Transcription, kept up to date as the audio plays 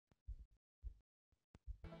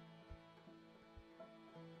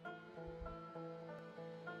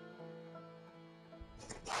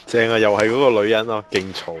正啊，又係嗰個女人啊，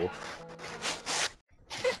勁嘈。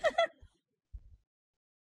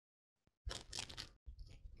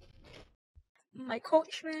唔係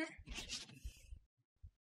coach 咩？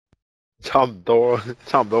差唔多啦，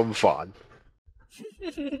差唔多咁煩。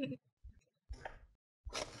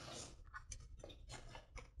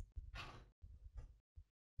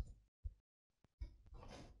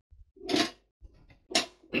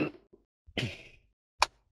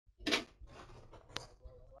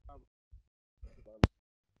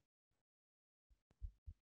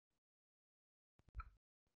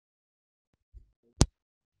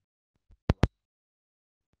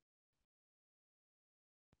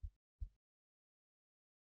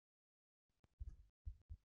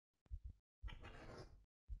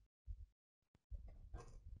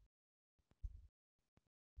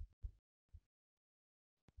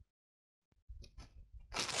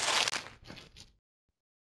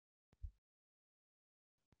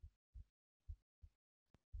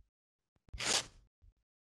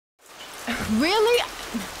Really?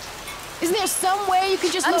 Isn't there some way you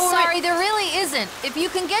could just lower it? I'm sorry, there really isn't. If you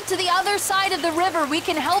can get to the other side of the river, we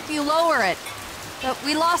can help you lower it. But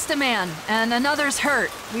we lost a man, and another's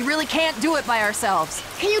hurt. We really can't do it by ourselves.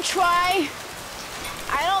 Can you try?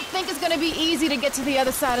 I don't think it's gonna be easy to get to the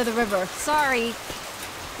other side of the river. Sorry.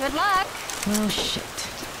 Good luck. Oh, shit.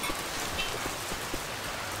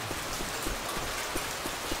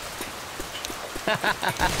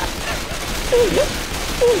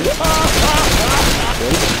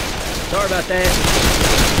 Sorry about that.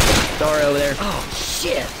 Sorry over there. Oh,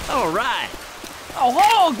 shit. All right. Oh,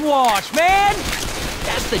 hogwash, man!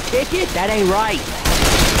 That's the ticket? That ain't right.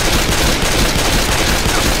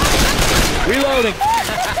 Reloading.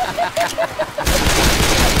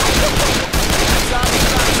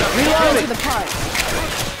 Reloading. To the park.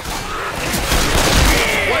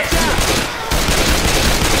 Watch out.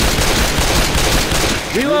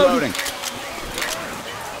 Reloading.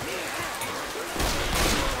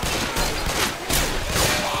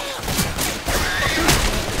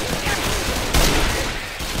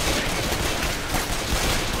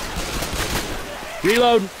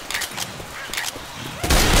 Reload.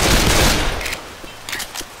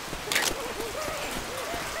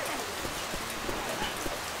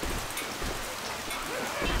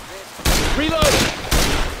 Reload.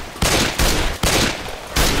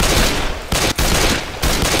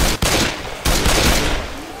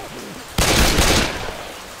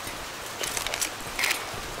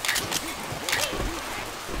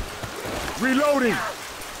 Reloading.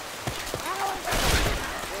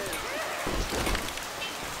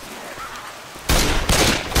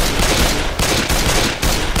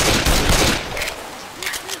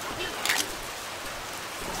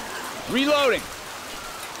 Reloading.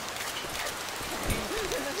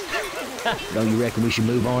 Don't you reckon we should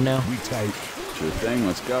move on now? We tight. Sure thing,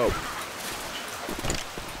 let's go.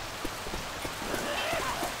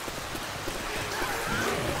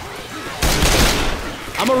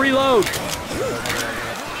 I'm a reload.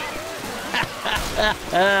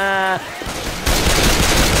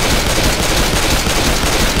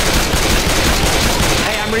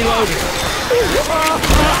 Hey, I'm reloading.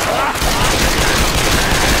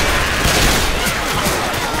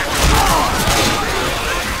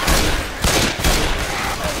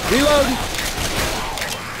 Reloading.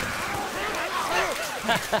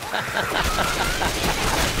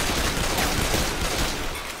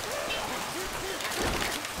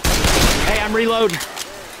 Hey, I'm reloading.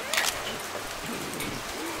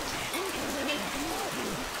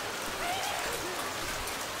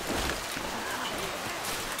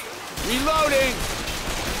 Reloading.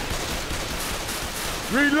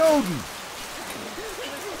 Reloading.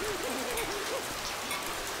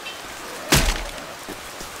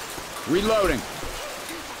 Reloading.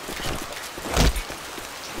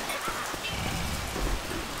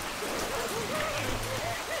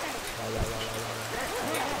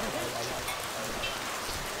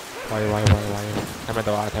喂，聽唔聽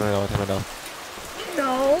到啊？聽唔聽到？聽唔聽到？到，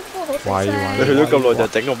好細聲。你去咗咁耐就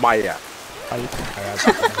整個咪啊？係啊。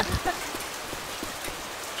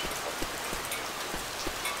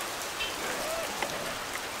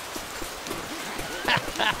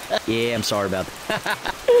Yeah, I'm sorry about that.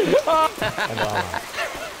 好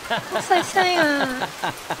細聲啊！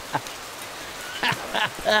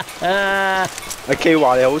阿 K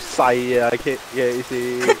話你好細啊，阿 K 嘅意思。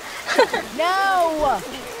No!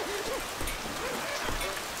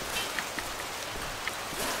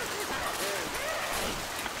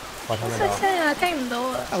 我聽唔細聲啊，聽唔到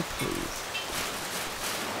啊！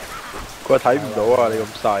佢話睇唔到啊，你咁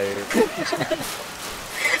細。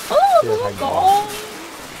哦，咁講。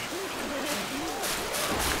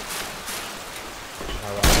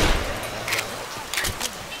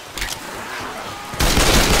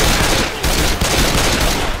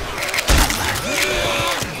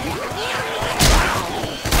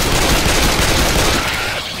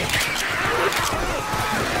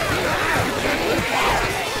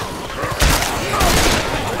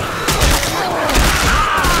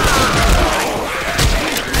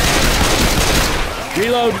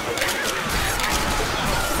Reload.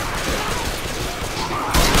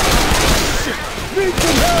 Need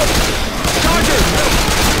some help! Charger!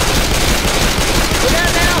 Look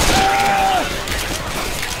out now!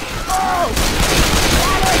 Oh,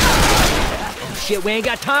 shit, we ain't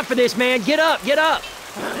got time for this, man. Get up, get up.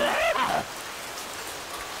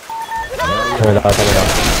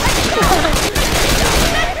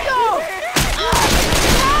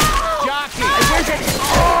 Jockey!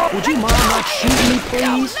 Would you mind not shooting me,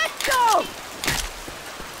 please?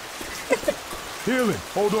 Healing.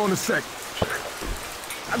 Hold on a sec.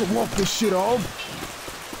 I can walk this shit off.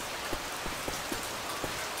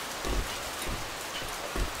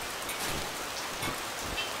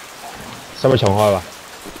使唔使重開喎？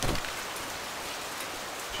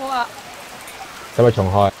好啊，使唔使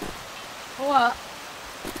重開？好啊，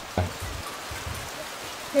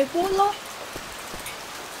你搬咯。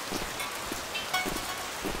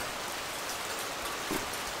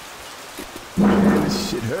This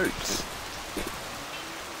shit hurts.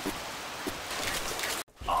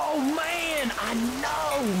 Oh, man, I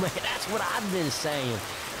know, man. That's what I've been saying.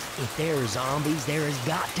 If there are zombies, there has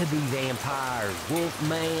got to be vampires,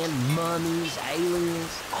 wolfman, mummies,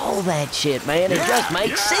 aliens, all that shit, man. It just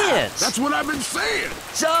makes sense. That's what I've been saying.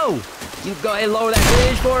 So, you go ahead and lower that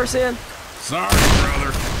bridge for us then? Sorry,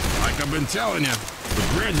 brother. Like I've been telling you, the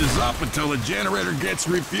bridge is up until the generator gets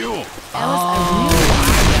refueled. I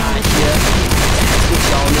got you. That's what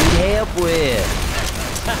y'all need help with.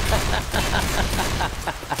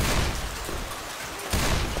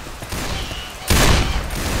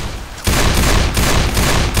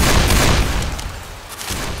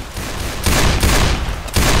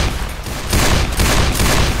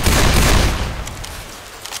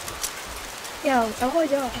 又走開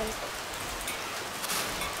咗落去。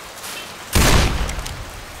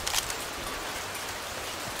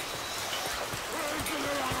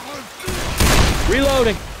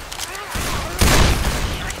Reloading.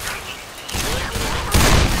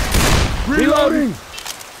 Reloading!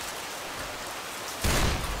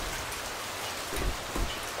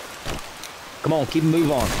 Come on, keep a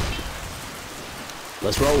move on.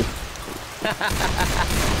 Let's roll.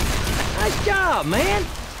 Nice job, man.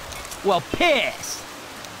 Well, piss.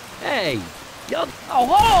 Hey, a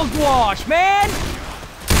hogwash, man.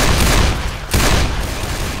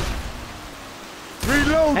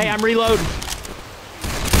 Reload! Hey, I'm reloading.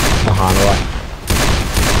 得閒啦喂。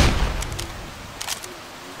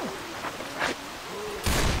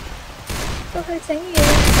都去整嘢。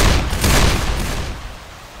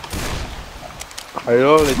係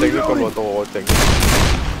咯，你整咗咁耐到我整。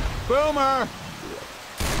Boomer!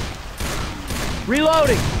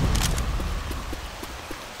 Reloading.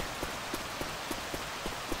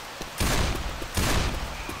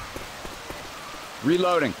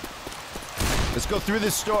 Reloading. Let's go through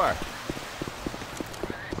this store.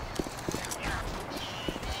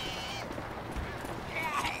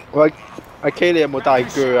喂，阿 K 你有冇帶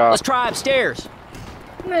鋸啊？ Let's try upstairs.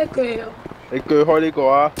 咩鋸啊？你鋸開呢個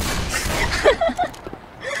啊？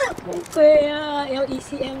冇鋸啊，有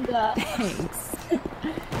ECM 㗎。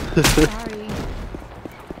Sorry.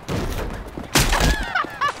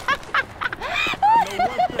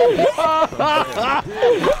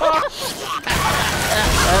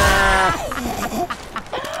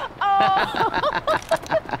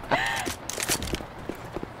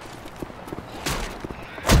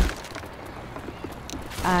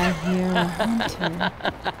 I hear a hunter.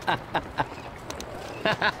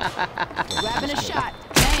 Grabbing a shot.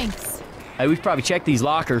 Thanks. Hey, we should probably check these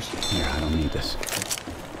lockers. Here, I don't need this.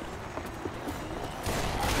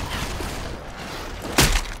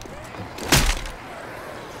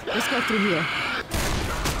 Let's go through here.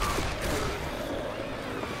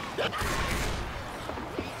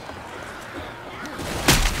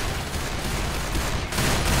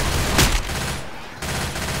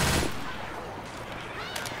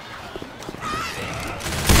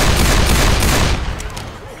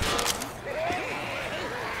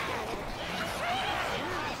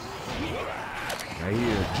 Right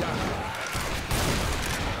here.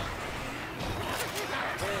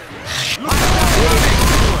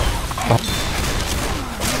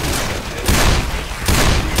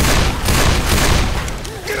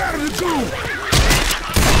 Get out of the tomb!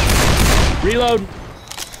 Reload.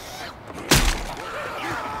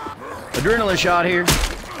 Adrenaline shot here.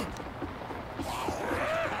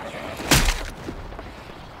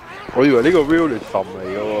 我以為呢個 realism 嚟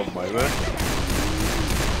嘅喎，唔係咩？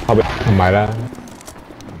後邊唔係啦，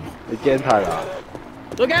你驚太難。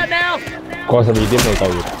Look out now. 過12點未到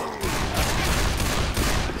完。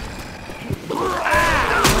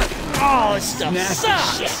Oh, this stuff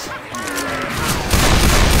sucks.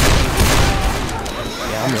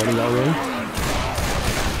 Yeah, I'm ready already.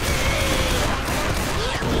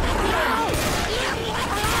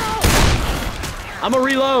 I'm gonna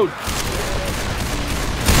reload.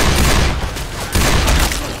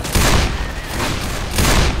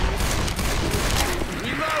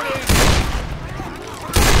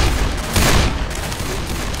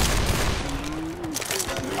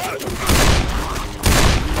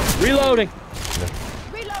 Reloading.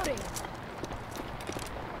 Reloading.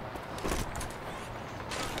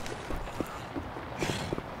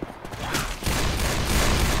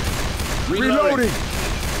 Reloading.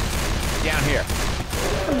 Down here.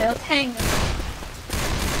 我沒有聽啊。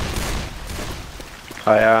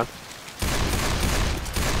係啊，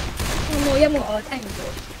我冇音樂，我聽唔到。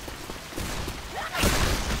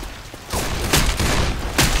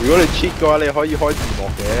如果你 cheat 嘅話，你可以開字幕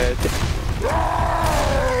嘅。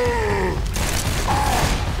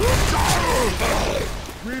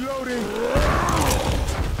Reloading.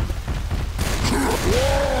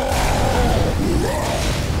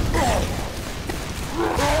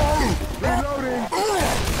 Reloading.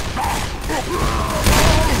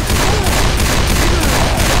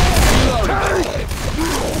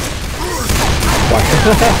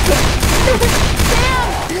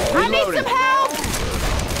 I need some help!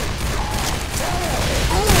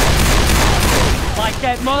 Light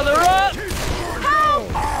that mother up! Help!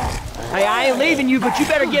 Hey, I ain't leaving you, but you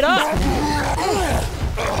better get up!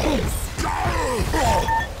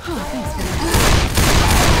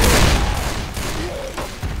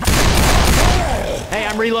 Hey,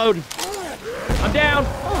 I'm reloading. I'm down.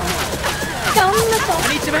 I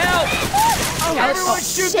need some help. Everyone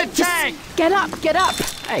shoot the tank. Get up, get up!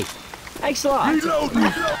 Hey, thanks a lot.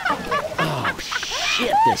 Reloading. Oh,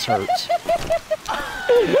 shit, this hurts.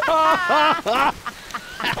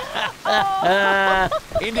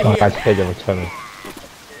 Into 아, here. 같이 해줘 못 쳐는.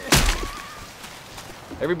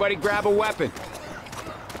 Everybody grab a weapon.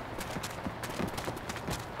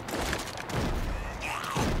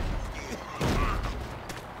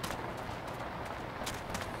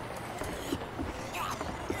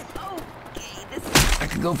 I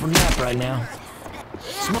could go for a nap right now.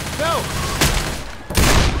 Go.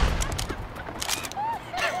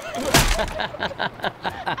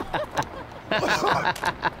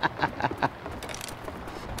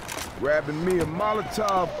 Grabbing me a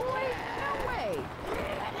Molotov.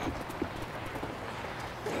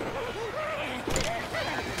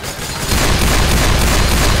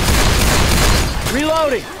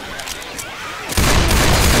 Reloading.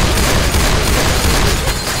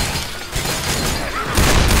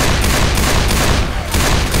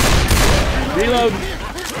 Reload.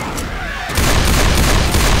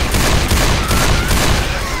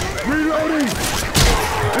 Reloading.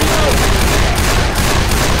 Reload.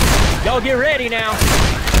 Y'all get ready now.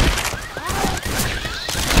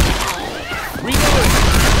 Reload.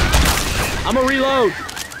 I'm gonna reload.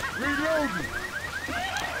 Reloading.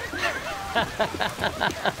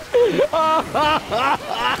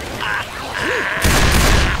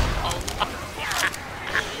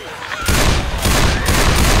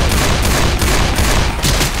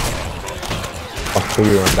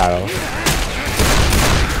 확실히 온다요.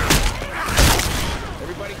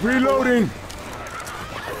 Reloading.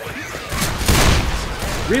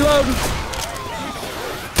 Reload.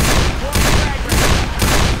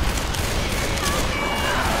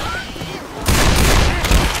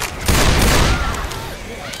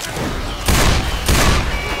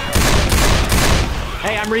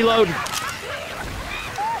 Hey, I'm reloading.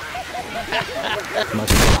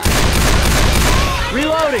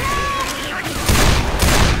 Reloading.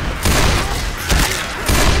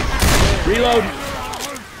 Reload.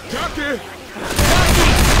 Ducky.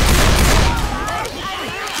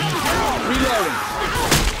 Reloading.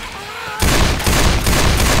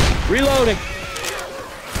 Reloading.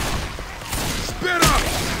 Spit up.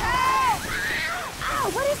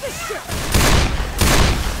 What is this shit?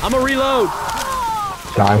 I'm gonna reload.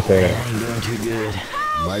 짱세. Ain't doing too good.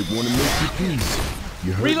 Might want to make your peace.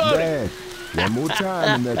 You hurt Reloading. bad. One more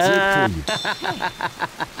time and that's it for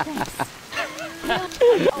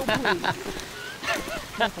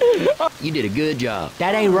you. You did a good job.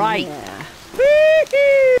 That ain't right.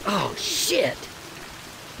 Oh, shit.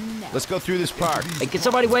 Let's go through this park. Hey, can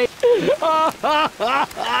somebody wait? Oh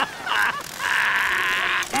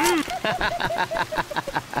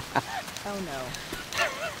no.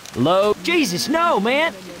 Low. Jesus, no,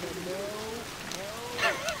 man.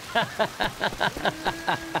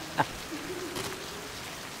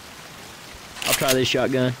 I'll try this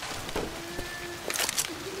shotgun.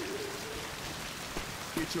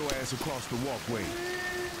 Get your ass across the walkway.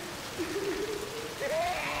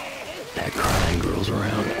 That crying girl's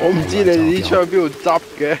around. 我唔知你哋啲槍邊度執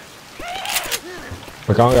嘅。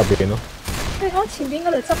咪講入邊咯。你講前邊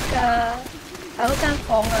嗰度執㗎，喺嗰間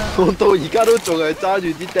房啊。我到而家都仲係揸住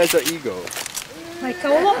啲 Desert Eagle。咪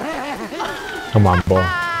夠咯。同環保。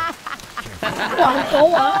環保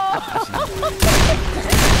啊！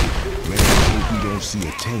 Man, I hope we don't see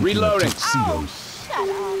a tank Reloading. in tuxedos.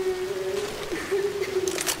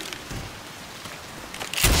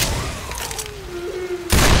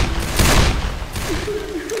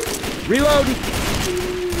 Reloading.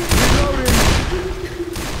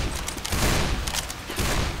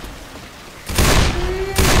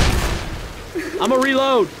 I'm a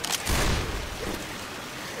reload.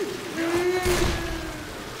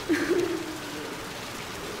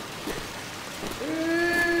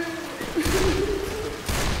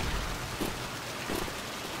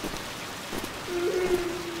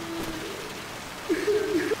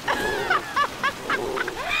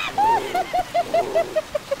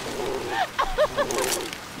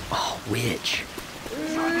 Oh, witch.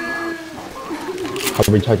 後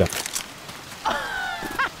邊吹着。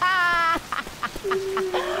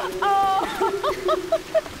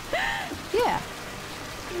Yeah.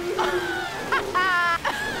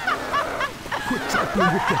 Quit tapping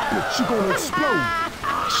with that bitch, she gonna explode.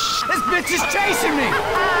 This bitch is chasing me!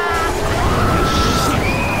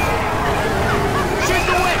 Shoot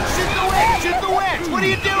the witch! Shoot the witch! Shoot the witch! What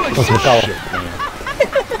are you doing? 個條鳩。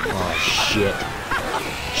Oh, shit.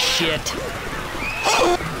 Shit.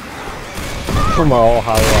 都唔係我學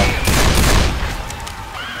校喎。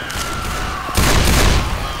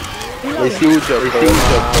你燒着佢嘛？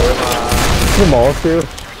都冇我燒。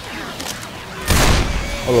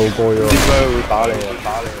我路過咗。點解會打你啊？打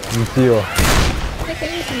你啊！唔知喎。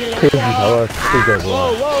K 字頭啊，燒着喎。Whoa,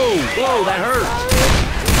 whoa, whoa, that hurts.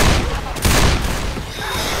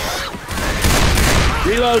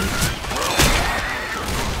 Reload.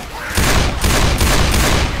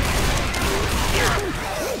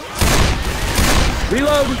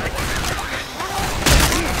 Reload.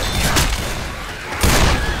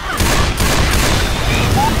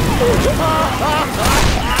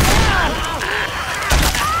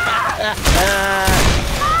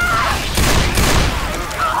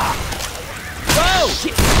 Whoa!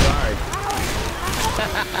 Shit. Sorry.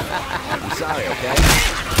 I'm sorry, okay?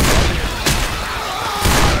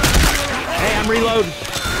 Hey, I'm reloading.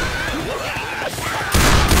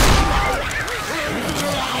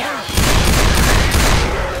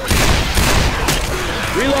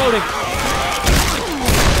 Reloading.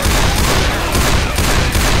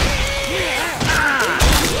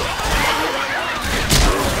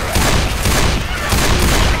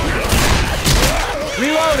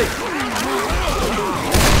 Reloading.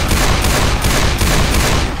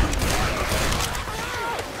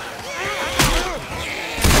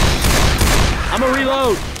 I'm a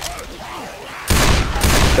reload.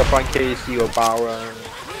 執翻 KC 個包啦。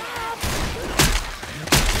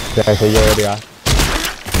就係死咗嗰啲啊！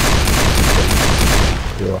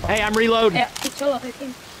 Hey, I'm reloading. 跌咗落去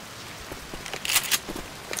添。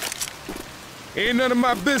 Ain't none of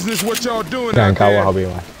my business what y'all doing 有人 out 救我後 there. 邊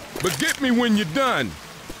位。 But get me when you're done.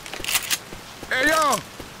 Hey, y'all,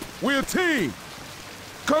 we're a team.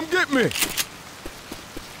 Come get me.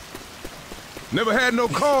 Never had no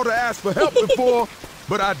call to ask for help before,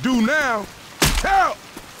 but I do now. Help!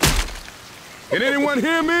 Can anyone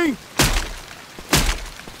hear me?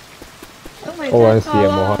 嗰陣時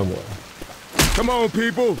有冇開門？ Come on,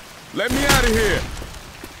 people. Let me out of here.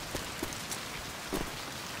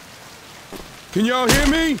 Can y'all hear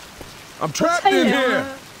me? I'm trapped in here.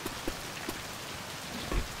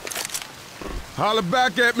 Holler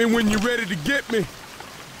back at me when you're ready to get me.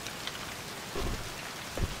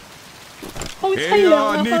 Hey,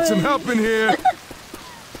 y'all, I need some help in here.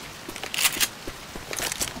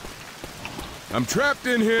 I'm trapped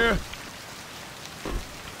in here.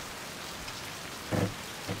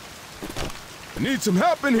 I need some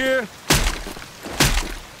help in here.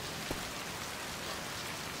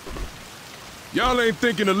 Y'all ain't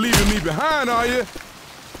thinking of leaving me behind, are you?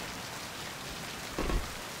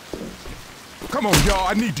 Come on, y'all,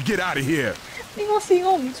 I need to get out of here. 點解試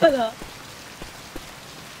我唔出啊？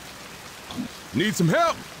 Need some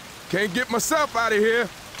help. Can't get myself out of here.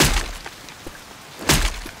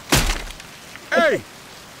 Hey,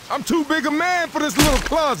 I'm too big a man for this little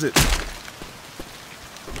closet.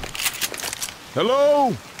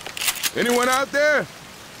 Hello? Anyone out there?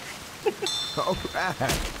 All right,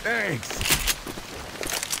 thanks.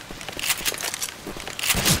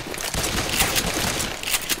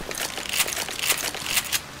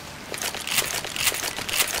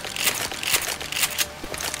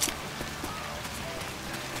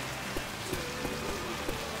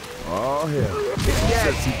 Oh, hell.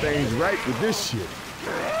 Set some things right with this shit.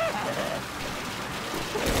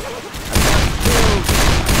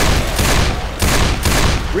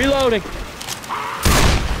 Reloading.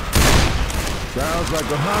 Sounds like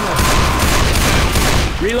a hunter.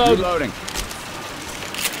 Reload. Reloading.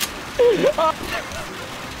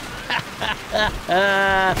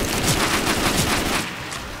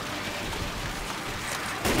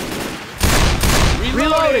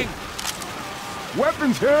 Reloading.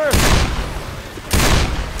 Weapons here.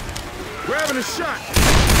 Grabbing a shot.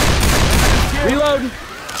 Reload.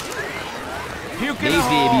 Puking a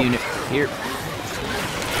hole. Unit. Here.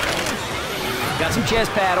 Got some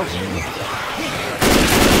chest paddles.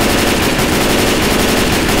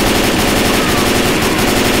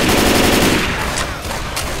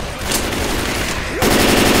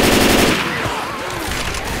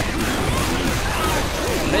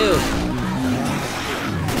 Move.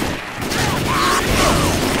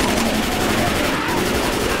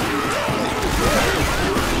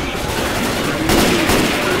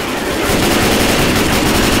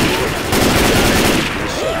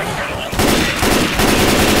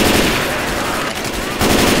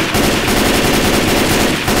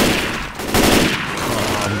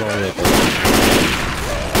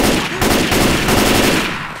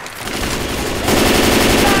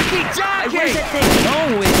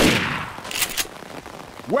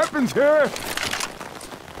 Weapons here.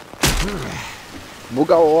 唔好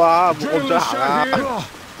救我啊！我唔想行啊！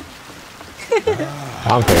啱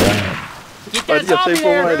死啦！快啲入西風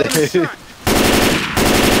啊！你哋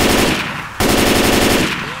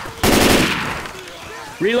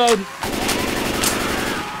Reload.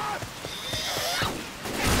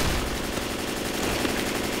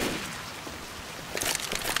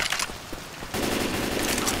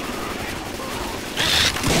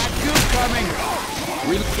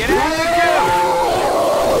 Get out of the goo!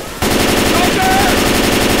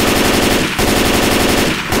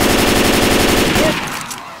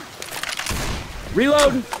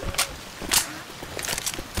 Reload.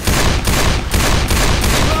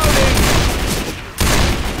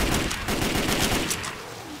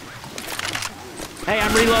 Hey,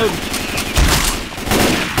 I'm reloading.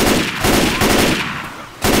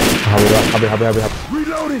 後邊啦，後邊。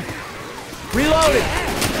Reloading. Reloading.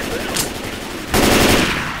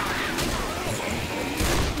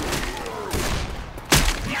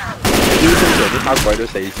 啲黑鬼都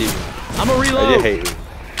死先， I'm a 有啲 reload. 氣。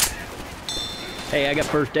 Hey, I got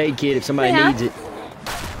first aid kit if somebody needs it.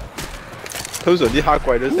 通常啲黑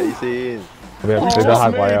鬼都死先，最多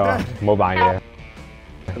黑鬼啊，冇扮嘢。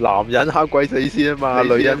男人黑鬼死先啊嘛，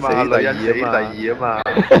女人死第二啊嘛。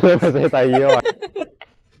死第二啊嘛。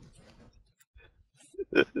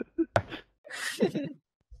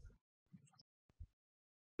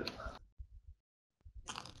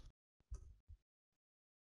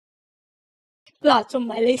嗱，仲唔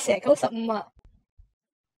係你射95啊？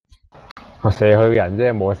我射佢人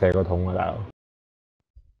啫，冇射個桶啊，大佬。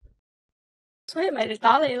所以咪嚟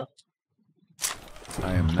打你咯。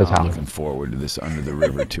 I am not looking forward to this under the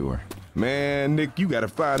river tour. Man, Nick, you gotta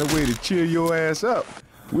find a way to cheer your ass up.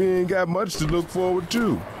 We ain't got much to look forward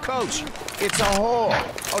to. Coach, it's a hole.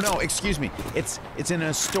 Oh no, excuse me. It's an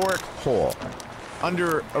historic hole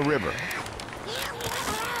under a river.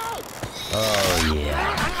 Oh,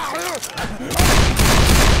 yeah.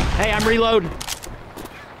 Hey, I'm reloading.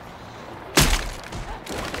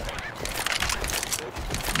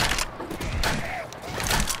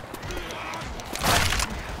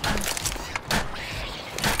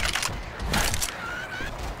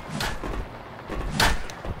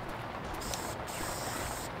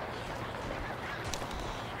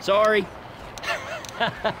 Sorry.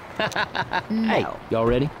 Hey, y'all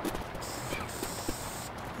ready?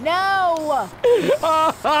 No!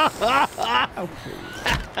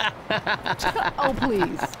 Oh,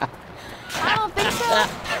 please. I don't think so.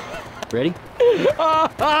 Ready?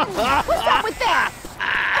 What's up with that?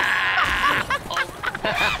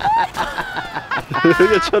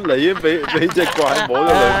 一出嚟已經俾隻怪摸咗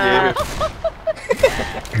兩嘢。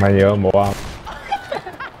唔係嘢冇啊。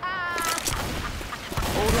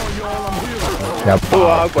有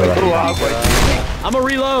爆佢啦。I'm a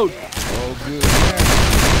reload. Oh, good.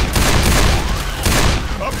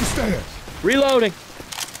 Up the stairs. Reloading.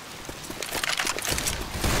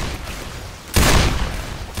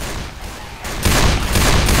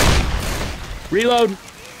 Reload.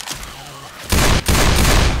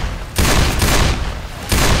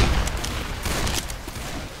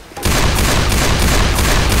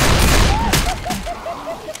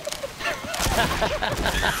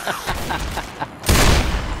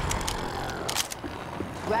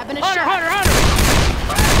 Grabbing a Hunter, shot. Hunter, Hunter!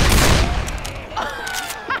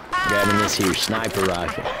 grabbing this here sniper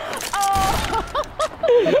rifle.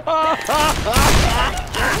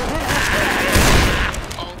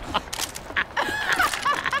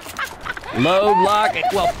 Load, lock,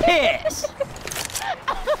 well, piss!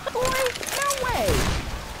 Boy, no way.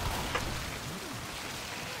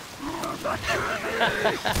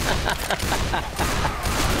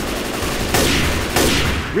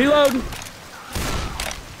 Reloading!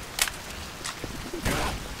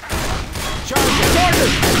 Charger!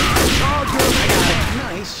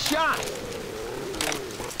 Nice shot.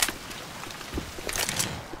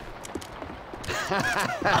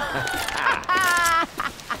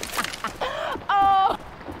 Oh,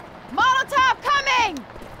 Molotov coming!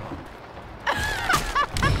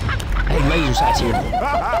 Hey, laser sights here.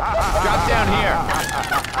 Drop down here.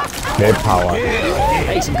 没跑啊，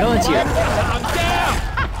 Hey, some guns here.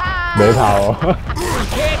 没跑啊。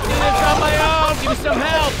 Can't do this on my own. Give me some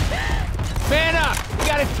help. Man up. We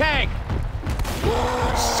got a tank.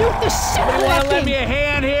 Shoot the shit out of that thing. Lend me a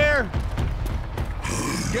hand here?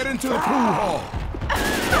 Get into the pool hall.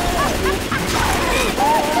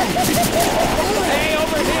 Hey,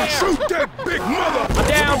 over here. Shoot that big mother. I'm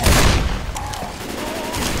down.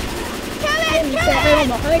 你唔射佢，我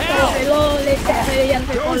咪可以救佢咯。你射佢，你引佢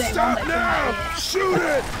過 Don't 嚟，我 stop 咪 now. 救 Shoot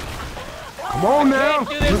it. Come on now. Can't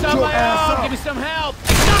do this Lift on your my ass own. up. Give me some help.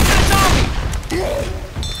 Hey, stop that zombie.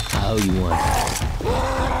 I owe you one.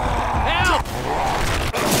 Help!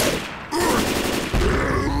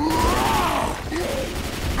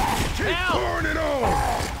 Keep pouring it on.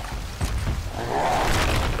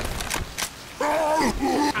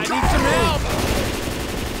 I need some help.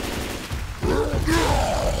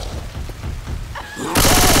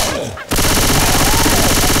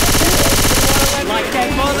 Light that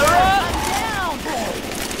mother up. I'm down.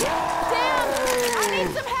 Damn, I need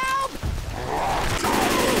some help.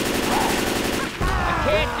 I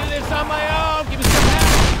can't do this on my own. Give me some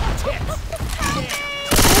help.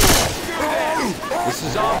 This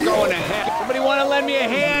is all going to hell. Somebody want to lend me a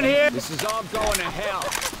hand here? This is all going to hell.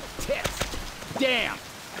 Tits. Damn.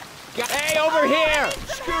 Hey, over here.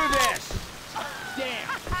 Screw this. Damn.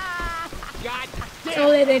 God 救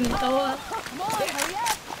damn. 你哋唔到啊！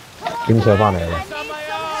 點上翻嚟啦？ This on my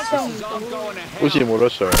own. This is all going to 好似 hell. 冇得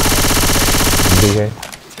上。唔 PK。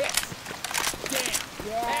 This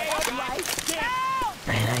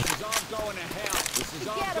is all going to hell. This is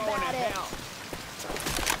all going to hell.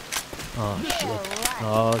 Oh shit.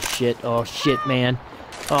 Oh shit. Oh shit, man.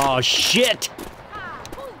 Oh shit.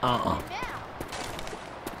 Uh-uh.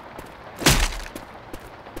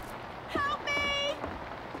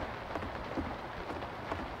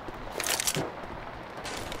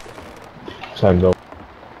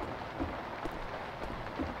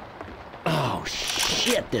 Oh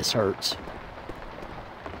shit, this hurts.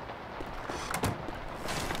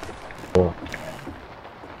 Oh.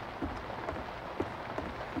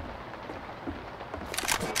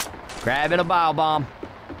 Grabbing a bile bomb.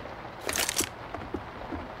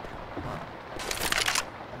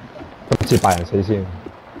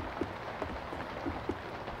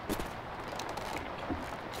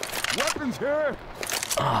 Weapons here.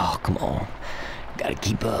 Oh, come on. Gotta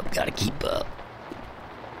keep up, gotta keep up.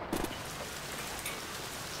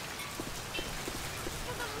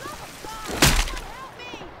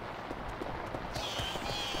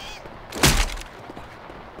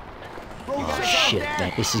 Oh shit,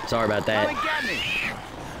 man. This is sorry about that. Come and get me.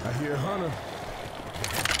 I hear Hunter.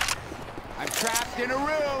 I'm trapped in a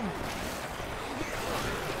room.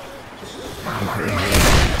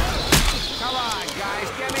 Come on, guys,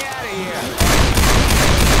 get me out of here.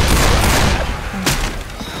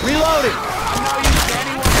 Reloading! I'm no use to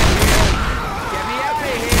anyone in here. Get me out of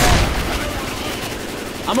here.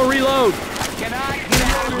 I'm a reload. Can I get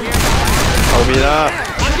out of here? 後面啦，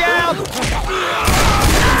 I'm down!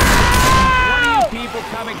 One of you people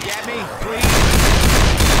come and get me, please.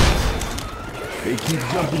 They keep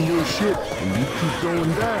jumping your shit, and you keep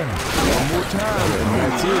going down. One more time, and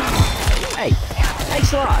that's it. Hey,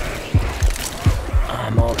 thanks a lot.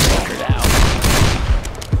 I'm all tuckered out.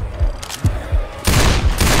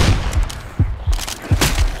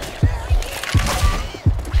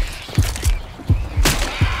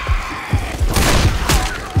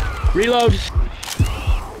 Reload.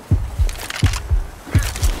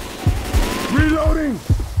 Reloading.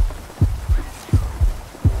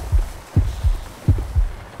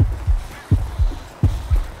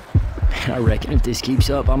 I reckon if this keeps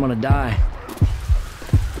up, I'm gonna die.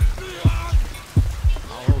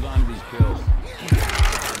 I'll hold on to these pills.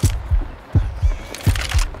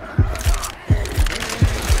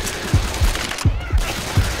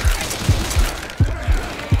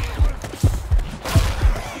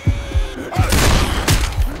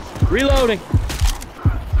 Reloading.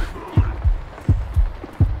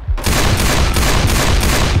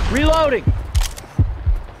 Reloading.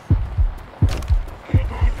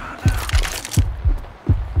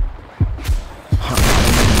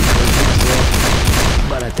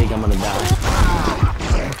 But I think I'm gonna die.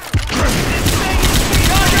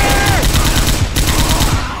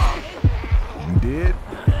 You did?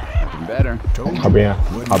 Better. Hop in,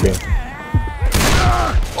 hop in.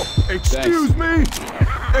 Excuse me!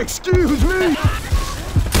 Excuse me!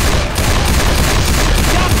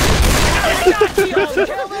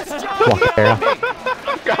 Fuck yeah.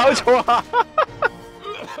 搞錯啊！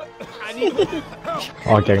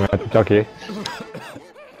哦，勁啦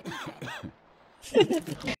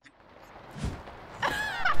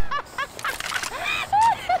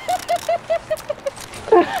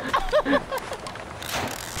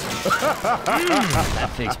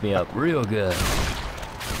fixed me up real good.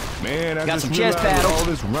 Man, I Got just some chest realized with paddles. all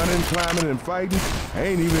this running, climbing, and fighting, I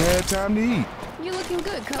ain't even had time to eat. You're looking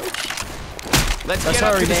good, Coach. Let's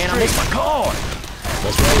hurry, man. I missed my car.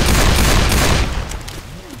 Let's roll.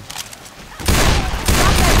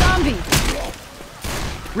 Stop that zombie.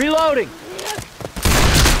 Reloading.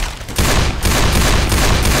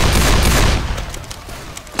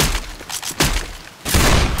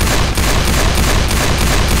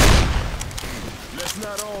 Let's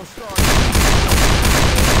not all start.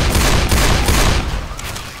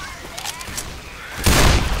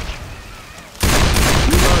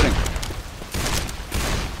 Reloading.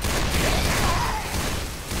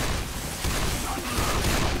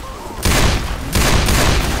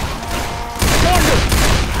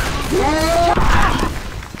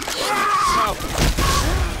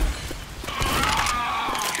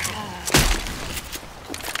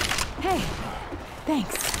 Hey,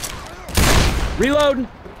 thanks. Reloading.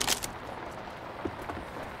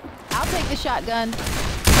 I'll take the shotgun.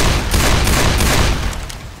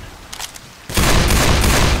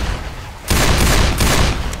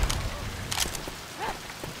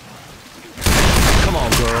 Come on,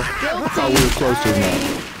 girl. Guilty. thought we were close to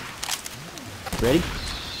enough. Ready?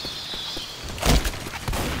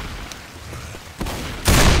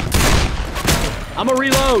 I'ma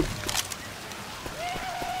reload.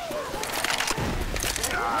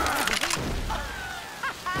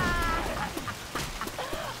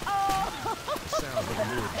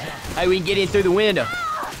 Hey, we can get in through the window.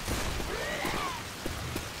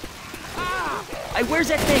 Hey, where's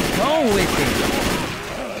that thing going with it?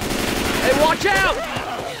 Hey, watch out!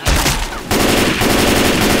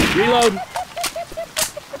 Reload.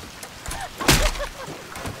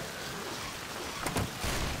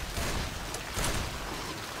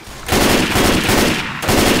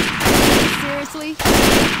 Seriously?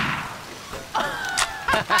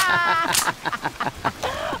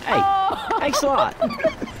 Hey, thanks a lot.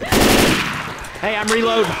 Hey, I'm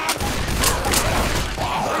reloading.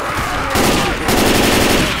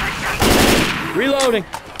 Reloading.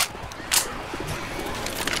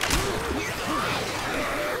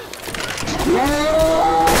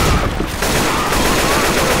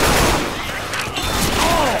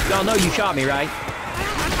 Y'all know you shot me, right?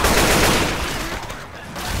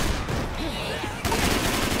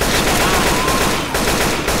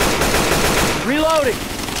 Reloading.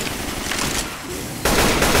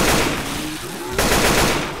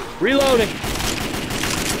 Reloading.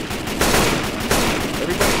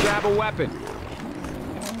 Everybody grab a weapon.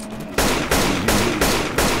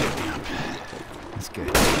 That's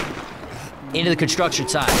good. Into the construction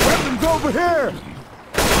site. Weapons over here!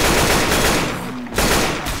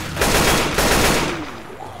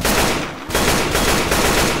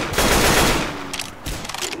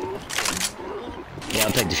 Yeah,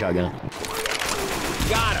 I'll take the shotgun.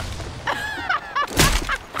 Got him.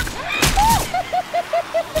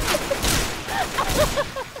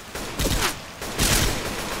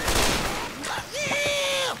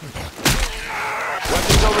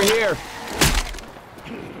 Weapons over here.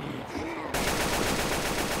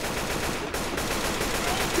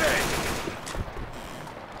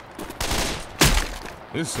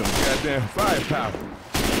 This is some goddamn firepower.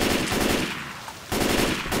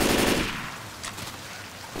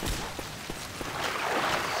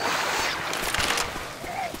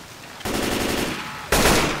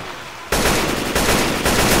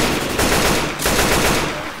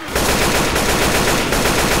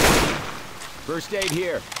 First aid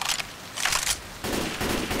here.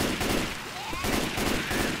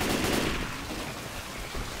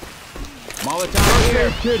 Molotov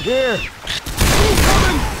here. Kid here.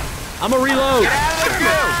 I'm a reload.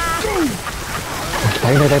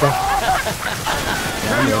 Đây.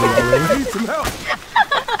 Need some help.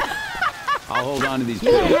 I'll I'll hold on to these.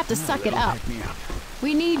 You're gonna have to suck it up.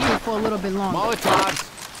 We need you for a little bit longer. Molotovs.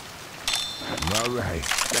 All right.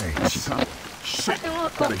 Thanks. Shit.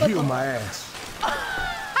 Gotta heal my ass.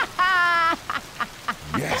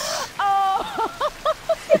 Yes.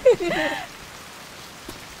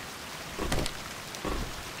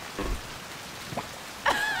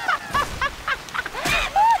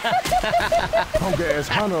 Punk ass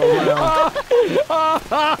hunter around.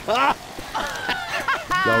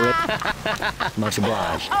 Go, Rick. Much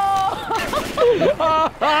obliged.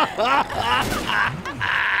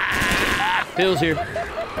 Phil's here.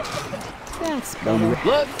 That's better.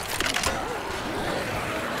 Look.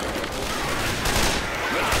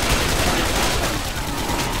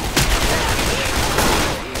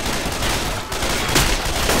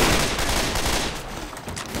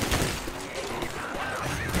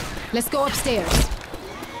 Let's go upstairs.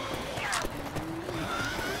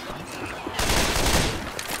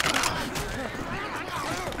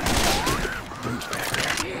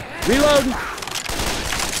 Reload.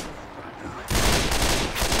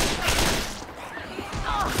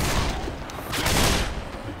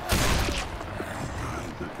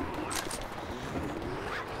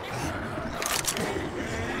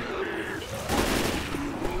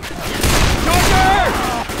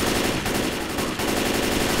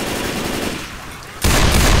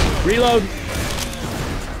 Reload.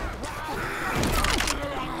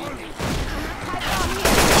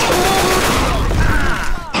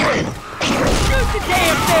 Shoot the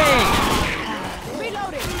damn thing!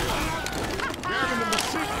 Reloading.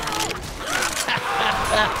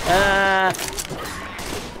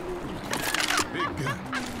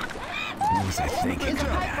 What was I thinking? There's a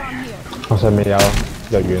pipe bomb here. Không xem video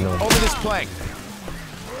giờ chuyện rồi. Over this plank.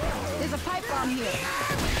 There's a pipe bomb here.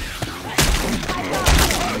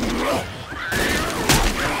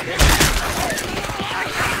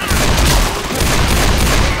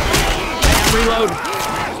 Reload.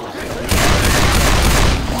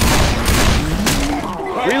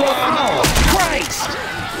 Reload. Oh, Christ!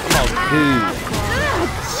 Oh, dude.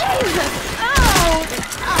 Jesus! Oh!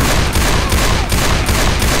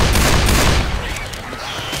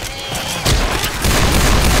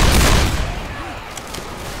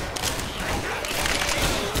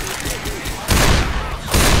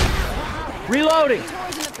 Reloading.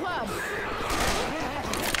 Toys in the club.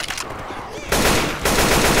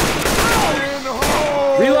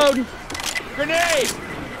 Reloading. Grenade.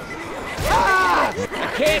 Ah! I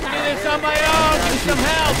can't do this on my own. Give me some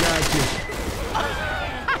help.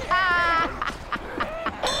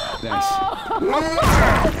 Thanks.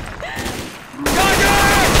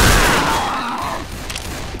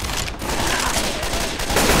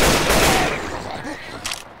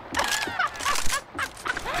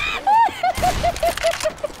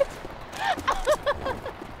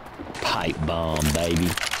 Pipe bomb, baby.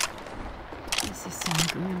 This is so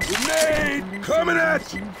good. Grenade coming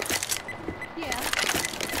at you. Yeah.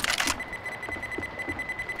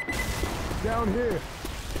 Down here.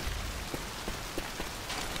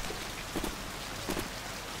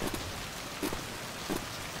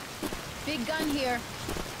 Big gun here.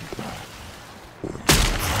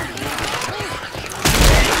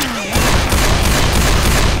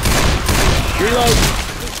 Reload.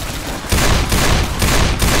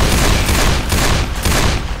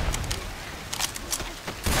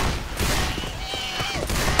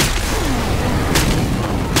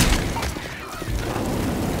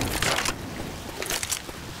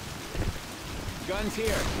 Guns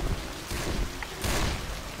here.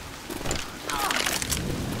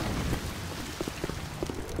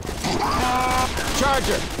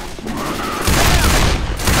 Charger.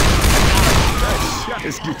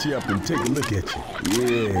 Let's get you up and take a look at you.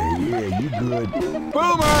 Yeah, you good.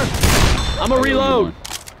 Boomer. I'm a reload.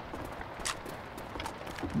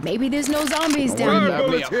 Maybe there's no zombies down here.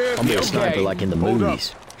 Bullets here. I'll be a sniper like in the Hold up.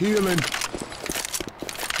 movies. Healing.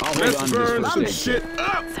 I'll hold Let's on to burn this some first aid shit kit.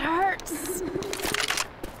 up. It hurts.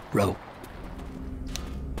 Rope.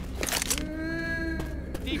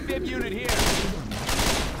 Defib unit here.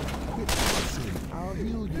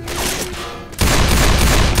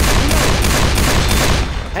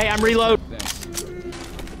 Hey, I'm reload.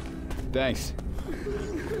 Thanks.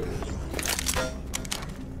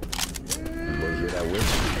 Anybody hear that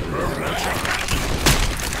witch?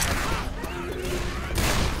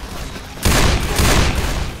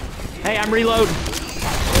 Hey, I'm reloading.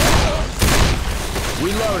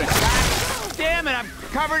 Reloading. Damn it, I'm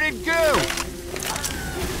covered in goo.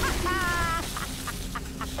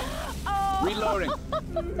 Reloading.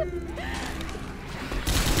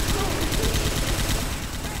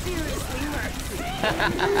 Seriously hurts.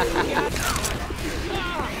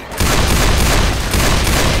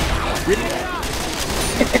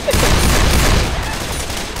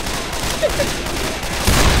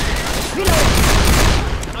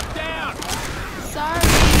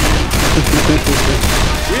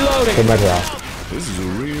 Reloading. Come back out. This is a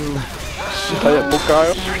real. 睇人仆街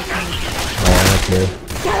咯。屌。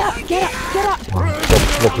Get up!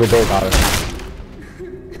 六個都打啦。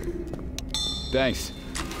 Thanks.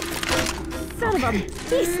 Son of a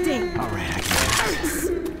beasting! All right,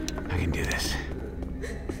 I can do this.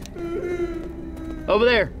 Over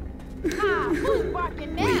there.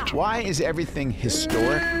 Wait, why is everything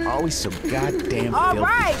historic always so goddamn All filthy?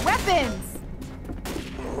 right, weapons.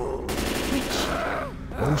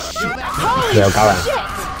 Oh shit! Holy 有交人。 shit!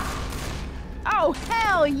 Oh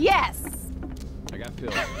hell yes! I got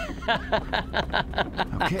pills.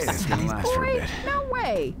 Okay, that's gonna last for a Boy, bit. no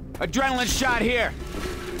way. Adrenaline shot here.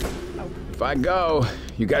 If I go,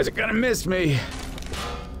 you guys are gonna miss me.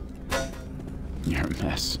 You're a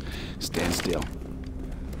mess. Stand still.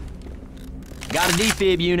 Got a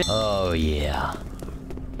defib unit. Oh yeah.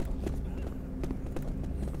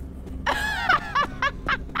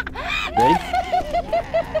 Ready?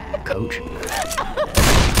 Coach.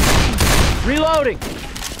 Reloading.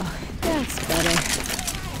 That's better.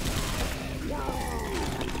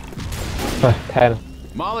 喂，聽。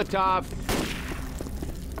 Molotov.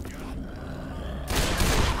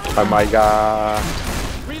 係咪㗎？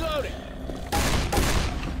 Reloading.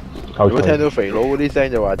 夠重。如果聽到肥佬嗰啲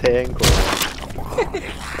聲就話聽過。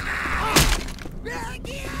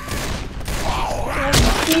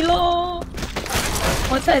知咯，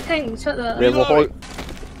我真係聽唔出啊！你有冇開？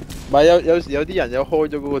唔係有時有啲人有開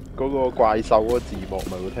咗嗰個怪獸嗰個字幕，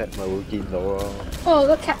咪會見到咯。哦，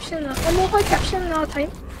個 caption 啊，我冇開 caption 啊，我睇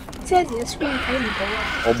遮住個 screen 睇唔到啊。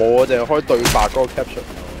我冇，我淨係開對白嗰個 caption。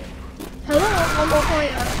係咯，我冇開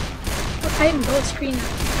啊，我睇唔到個 screen 啊，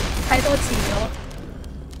太多字咗。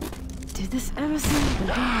Did this ever seem like a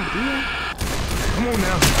good idea? Come on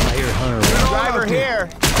now. I hear Hunter. Driver here.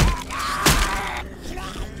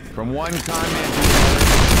 From one comment to another.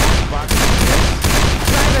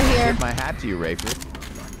 Driver here. Tip my hat to you, Rayford.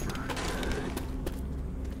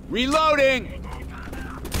 Reloading.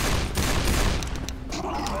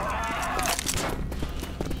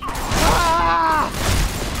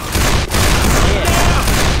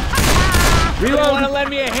 Reloading. Want to lend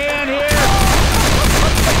me a hand here?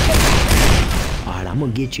 All right, I'm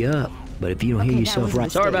gonna get you up. But if you don't hear yourself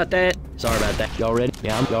right, sorry about that. Sorry about that. Y'all ready?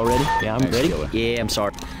 Yeah, y'all ready? Yeah, I'm Thanks, ready. killer. Yeah, I'm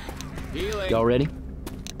sorry. Healing. Y'all ready?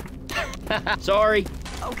 Sorry.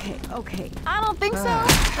 Okay. I don't think so.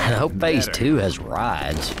 I hope Phase 2 has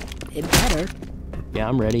rides. It better. Yeah,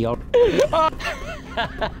 I'm ready. Y'all.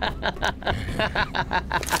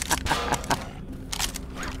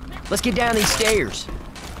 Let's get down these stairs.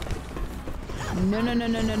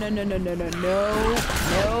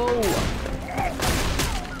 No.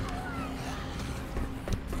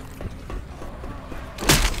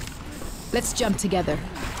 Let's jump together.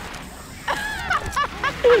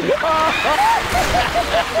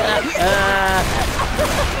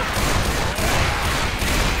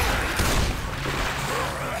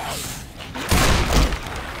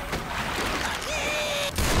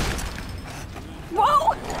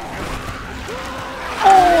 Whoa!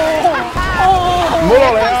 唔好落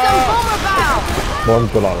嚟啊！冇諗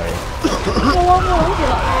住落嚟。冇諗住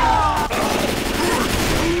落嚟啊！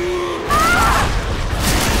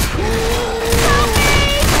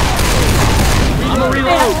 I'm a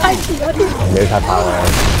reload. 太遲咗添。你太爆啦！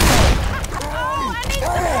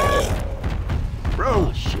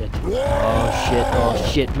 Oh shit. Oh shit. Oh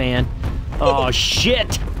shit, man. Oh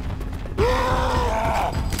shit.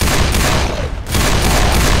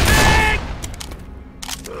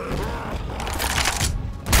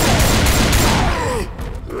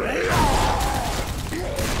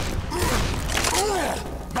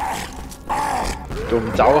仲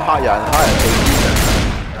唔走黑人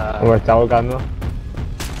我咪走緊咯。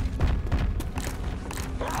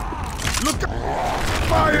 Look out!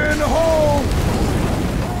 Fire in the hole!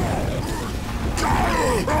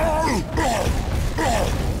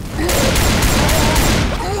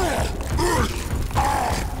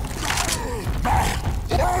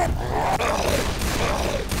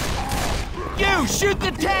 You shoot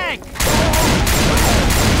the tank!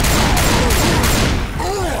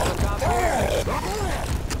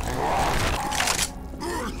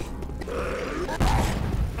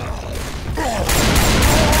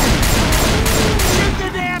 Shoot the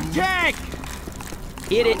damn tank!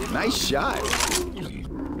 Hit it. Nice shot.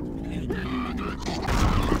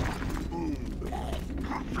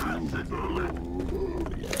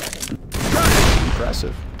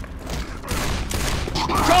 Impressive.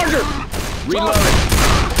 Charger. Reloading.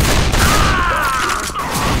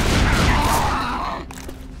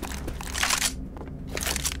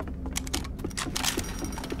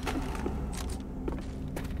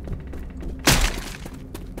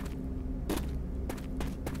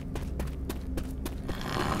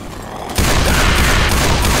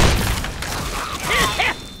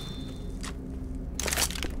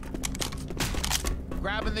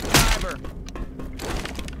 Grabbing the driver.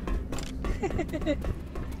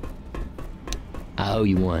 I owe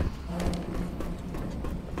you one.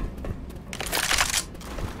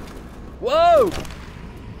 Whoa!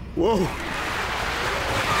 Whoa.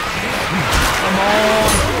 Come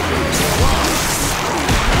on!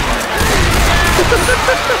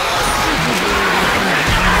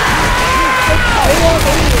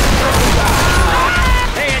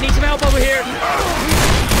 Hey, I need some help over here.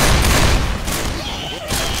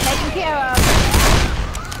 Taken care of.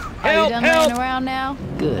 Are you done laying around now?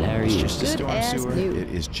 Good, how are you? It's just a Good storm as sewer. new. It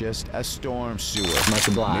is just a storm sewer. Much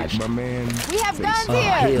obliged. My man. We have guns Oh,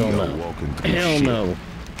 here. hell no. Welcome to Hell shit. no.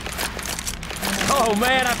 Oh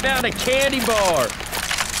man, I found a candy bar.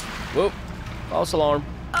 Whoop, false alarm.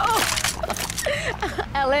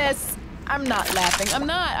 Alice, I'm not laughing. I'm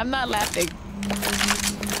not laughing.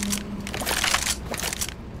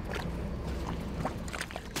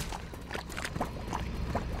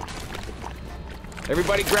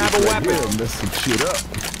 Everybody grab a weapon. Yeah, mess some shit up.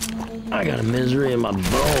 I got a misery in my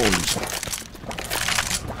bones.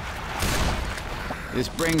 This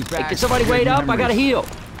brings back. Hey, can somebody wait up? I gotta heal.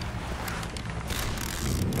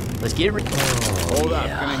 Let's get it. Hold up,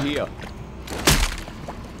 gonna heal.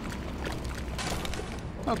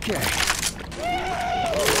 Okay.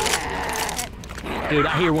 Dude,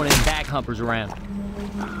 I hear one of them back humpers around.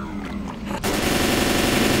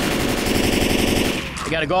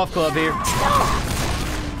 We got a golf club here.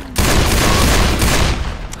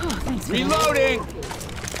 Reloading.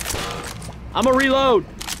 I'm a reload.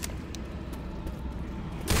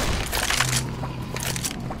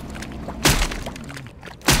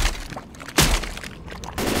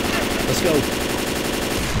 Let's go.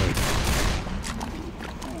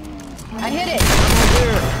 I hit it.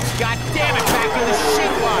 God damn it! Back in the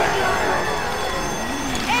shit water.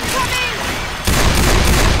 Incoming.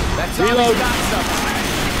 That's Reload. Got something.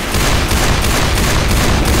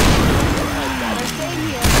 Better stay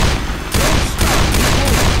here.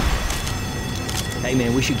 Hey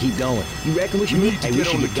man, we should keep going. You reckon we should move? Hey, we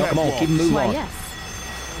should on the get. Come on, catwalk. keep moving Why, on. yes.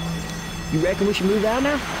 You reckon we should move out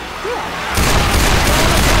now? Yeah.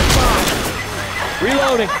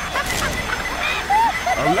 Reloading.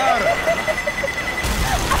 A ladder.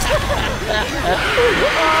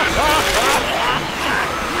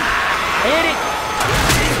 Hit it.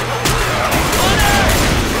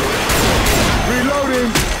 Reloading.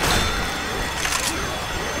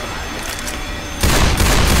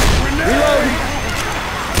 Reloading.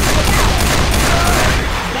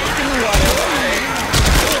 Back in the water.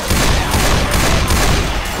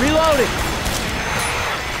 Reloading.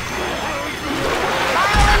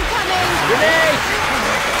 Fire incoming. Grenade.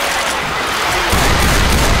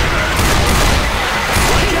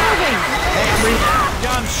 Moving.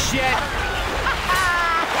 Dumb shit.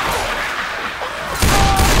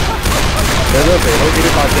 你都肥佬幾啲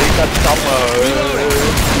發死吉針啊！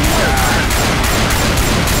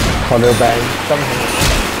糖尿病針孔。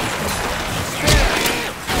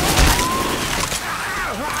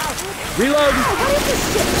Reloading. What is this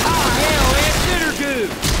shit? Oh hell, man, dinner good.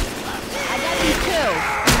 I got these too.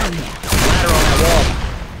 Ladder on that wall.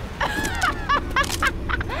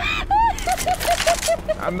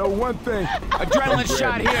 I know one thing. Adrenaline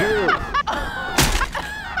shot here.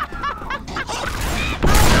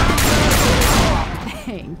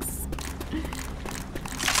 Thanks.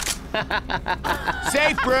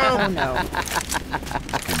 Safe Oh room. no.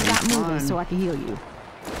 Stop moving so I can heal you.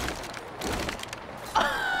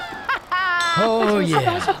 Oh 喺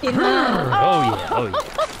yeah. 出邊啦， Oh yeah. Oh yeah.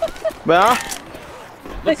 咩啊？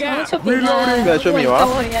佢坐喺出邊啦，咩出面話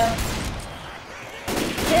過去啊，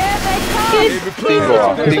 Here they come. 邊個啊？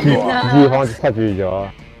邊個啊？啊，方吸住咗。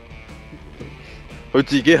佢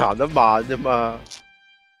自己行得慢啫嘛。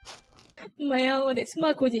唔係啊，我哋先咪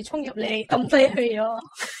顧住衝入嚟抌低佢咗。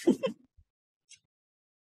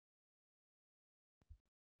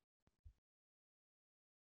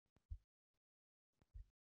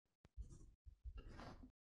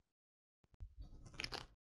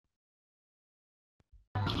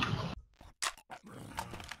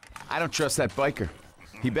I don't trust that biker.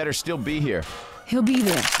 He better still be here. He'll be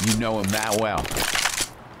there. You know him that well.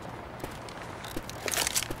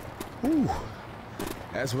 Ooh,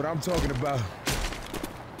 that's what I'm talking about.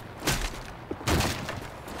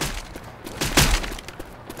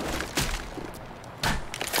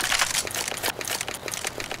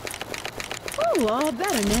 Oh, all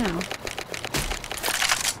better now.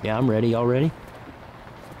 Yeah, I'm ready. Y'all ready?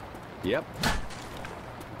 Yep.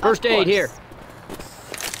 First aid here.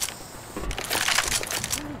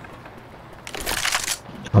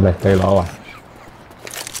 Không này, cây lỗ à.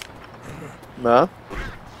 咩啊？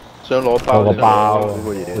想攞包，攞個包，嗰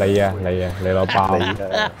個嘢。你啊，你攞包，你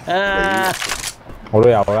我都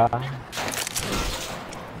有啦。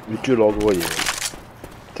你中意攞嗰個嘢，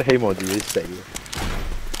即係希望自己死。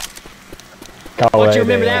Don't you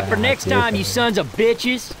remember that for next time, you sons of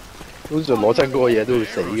bitches? 通常攞親嗰個嘢都會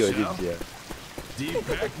死嘅，知唔知啊？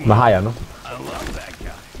咪蝦人咯。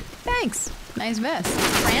 Thanks. Nice vest.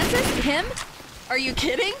 Francis? Him? Are you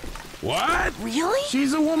kidding? What? Really?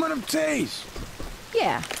 She's a woman of taste.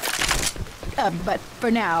 Yeah. But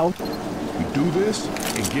for now. We do this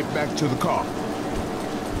and get back to the car.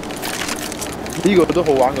 呢個都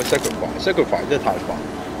好玩過 sacrifice 真係太煩，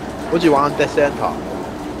好似玩 Death Center。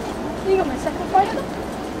呢個咪 sacrifice 咯？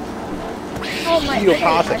哦唔係，呢個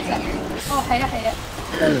passing 㗎。哦係啊係啊，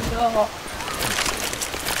對唔住我。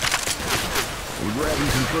We're grabbing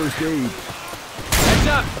some first aid. Heads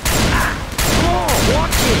up! Oh,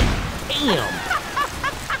 watch it! Damn!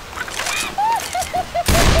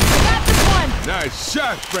 Got this one! Nice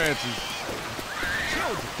shot, Francis.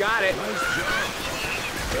 Got it.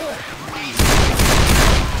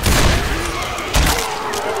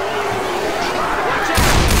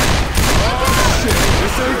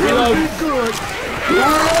 Reload.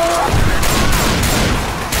 Good.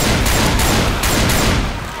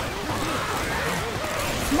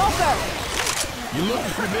 Smoker! You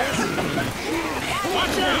looking for this?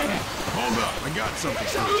 Watch out! Hold up, I got something.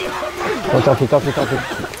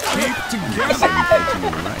 Keep together.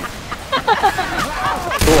 Right.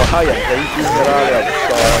 都話蝦人死先㗎啦，你又唔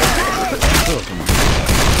講。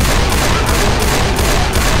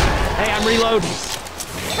Hey, I'm reloading.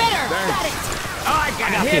 Spinner! Got it! Oh, I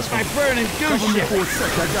got hit by burning Cover me douche. for a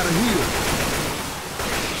sec, I gotta heal.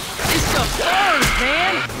 This stuff burns,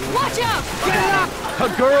 man. Watch out! Get it up. A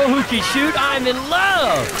girl who can shoot, I'm in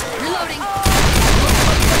love. Reloading.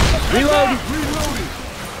 Reloading. Reloading.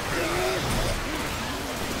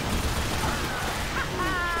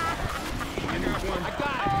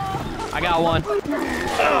 I got one.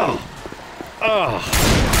 Oh.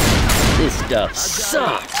 This stuff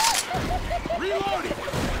sucks. Reloading.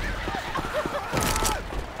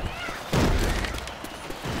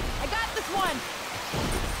 I got this one!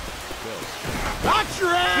 Watch your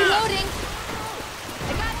ass! Reloading!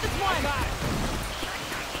 I got this one!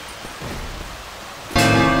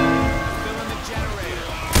 Filling the generator.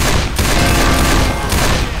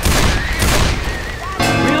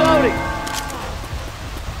 Reloading.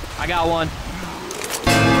 I got one.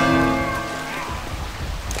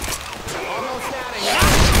 Almost out of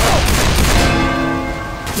here.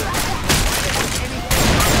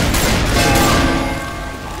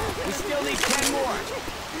 We still need 10 more.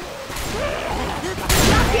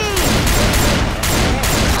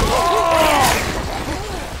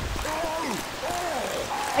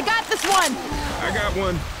 I got this one! I got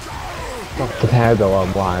one. 佢聽喺度啊，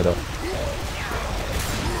唔好喺度。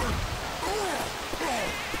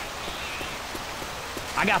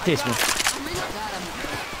I got this one.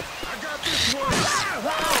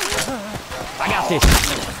 I got this one.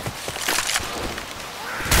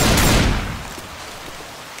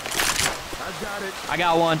 I got it. I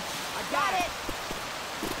got one. I got it!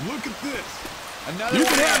 Look at this. Another You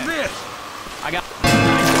one can have in. this. I got.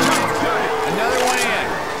 Another one in.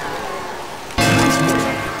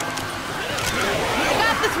 I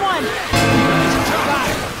got this one!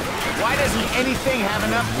 Why doesn't anything have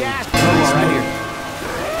enough gas? Oh, right here.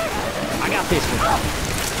 I got this one.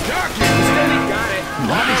 Jockey. Got it.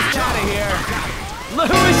 Almost out of here.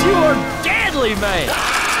 Lewis, you are deadly, man.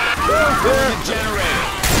 Filling the generator.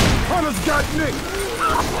 Hunter's got Nick.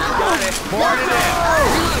 Got it. Pouring it in.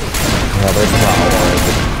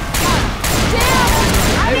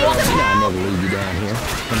 Hey, watch it. I'll never leave you down here.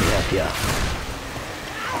 Let me help you out.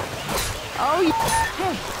 Oh, yeah.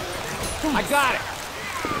 I got it.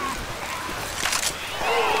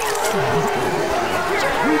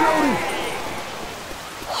 Reloading.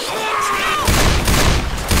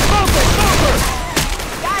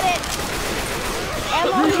 Got it!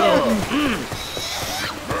 Ammo here!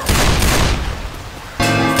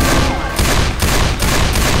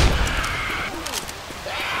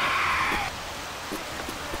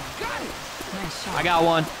 I got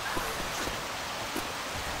one.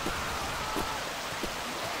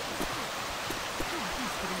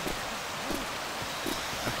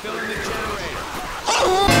 Filling the generator.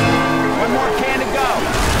 One more can to go.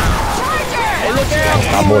 Hey, look out!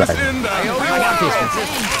 Almost in the I got this one.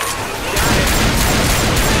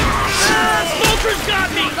 Smoker's got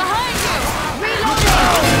me! Behind you!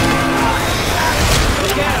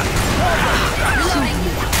 Look out! Reloading.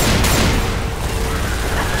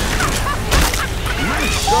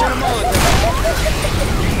 Throwing a Molotov.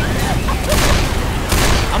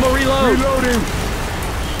 I'm gonna reload. Reloading.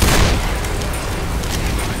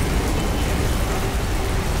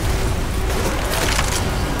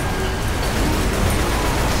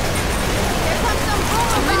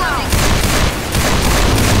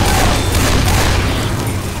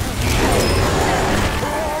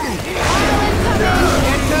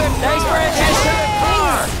 Thanks for attention.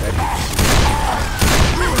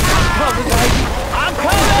 I'm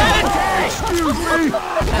coming! Excuse me.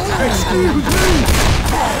 Excuse me.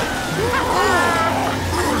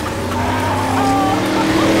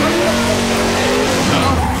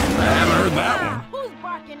 I haven't heard that one. Who's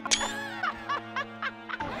barking?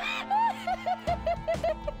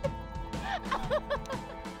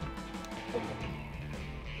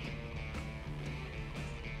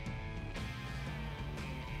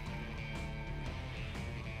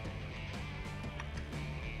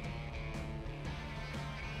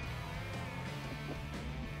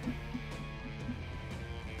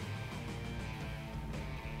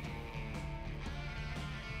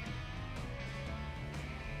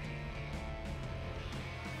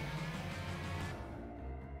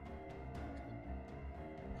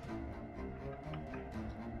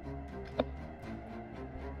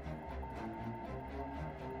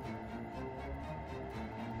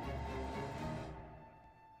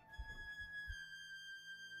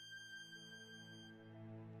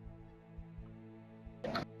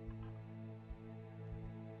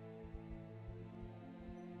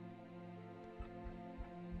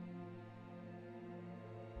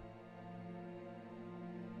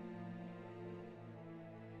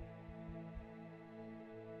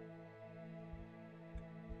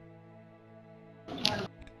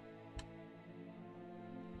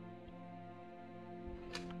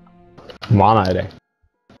玩嚟你。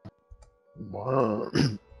哇！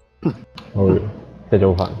好，即係早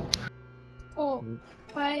飯。哦，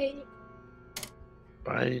拜。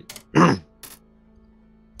拜。